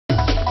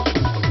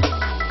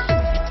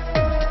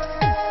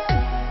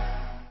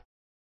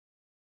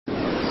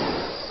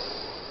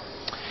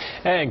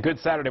And good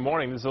Saturday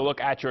morning. This is a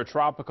look at your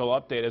tropical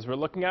update as we're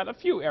looking at a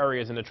few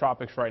areas in the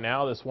tropics right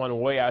now. This one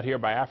way out here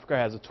by Africa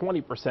has a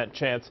 20%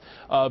 chance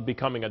of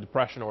becoming a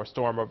depression or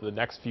storm over the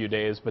next few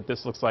days, but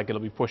this looks like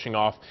it'll be pushing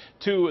off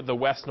to the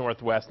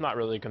west-northwest. Not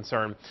really a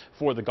concern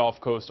for the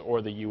Gulf Coast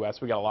or the U.S.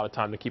 We got a lot of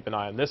time to keep an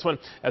eye on this one.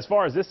 As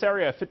far as this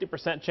area, a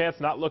 50% chance,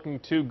 not looking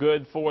too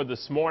good for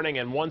this morning,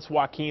 and once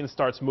Joaquin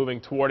starts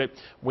moving toward it,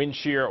 wind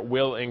shear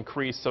will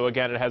increase. So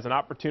again, it has an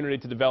opportunity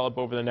to develop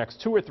over the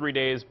next 2 or 3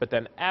 days, but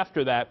then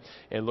after that,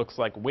 it looks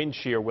like wind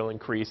shear will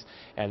increase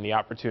and the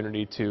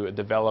opportunity to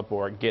develop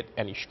or get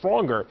any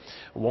stronger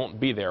won't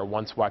be there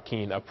once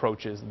Joaquin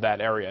approaches that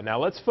area. Now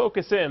let's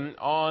focus in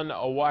on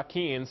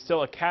Joaquin,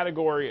 still a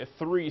Category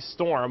 3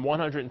 storm,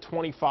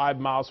 125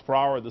 miles per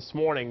hour this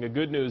morning. The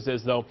good news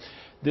is, though,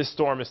 this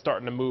storm is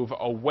starting to move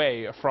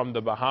away from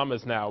the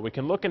Bahamas now. We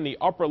can look in the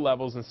upper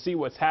levels and see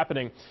what's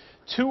happening.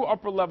 2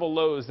 upper level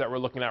lows that we're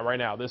looking at right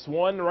now. This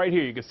one right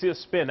here, you can see a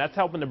spin. That's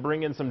helping to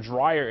bring in some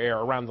drier air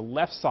around the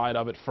left side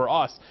of it for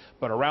us.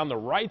 But around the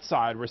right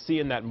side, we're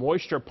seeing that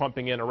moisture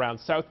pumping in around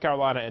South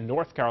Carolina and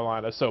North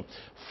Carolina. So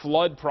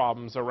flood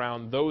problems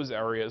around those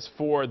areas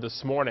for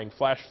this morning.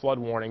 Flash flood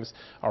warnings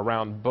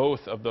around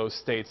both of those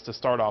states to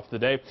start off the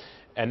day.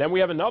 And then we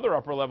have another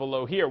upper level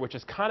low here, which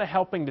is kind of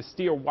helping to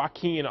steer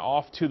Joaquin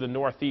off to the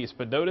northeast.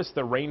 But notice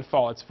the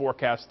rainfall it's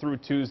forecast through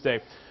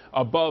Tuesday.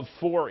 Above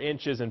 4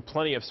 inches in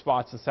plenty of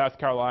spots in South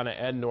Carolina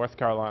and North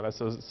Carolina.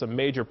 So some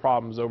major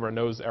problems over in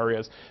those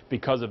areas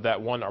because of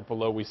that one upper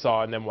low we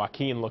saw. And then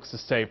Joaquin looks to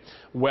stay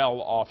well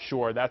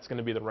offshore. That's going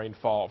to be the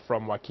rainfall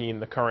from Joaquin.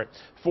 The current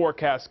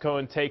forecast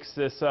cone takes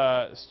this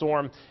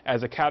storm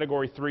as a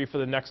Category 3 for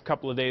the next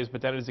couple of days.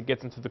 But then as it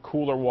gets into the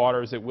cooler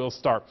waters, it will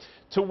start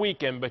to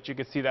weaken. But you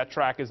can see that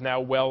track is now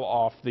well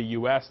off the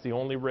U.S. The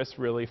only risk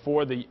really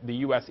for the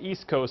U.S.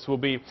 East Coast will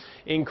be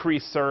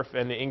increased surf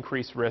and the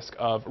increased risk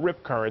of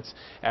rip currents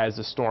as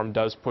the storm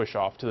does push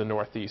off to the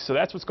northeast. So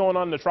that's what's going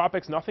on in the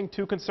tropics. Nothing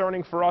too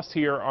concerning for us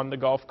here on the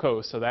Gulf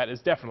Coast. So that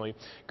is definitely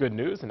good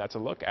news, and that's a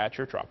look at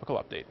your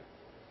tropical update.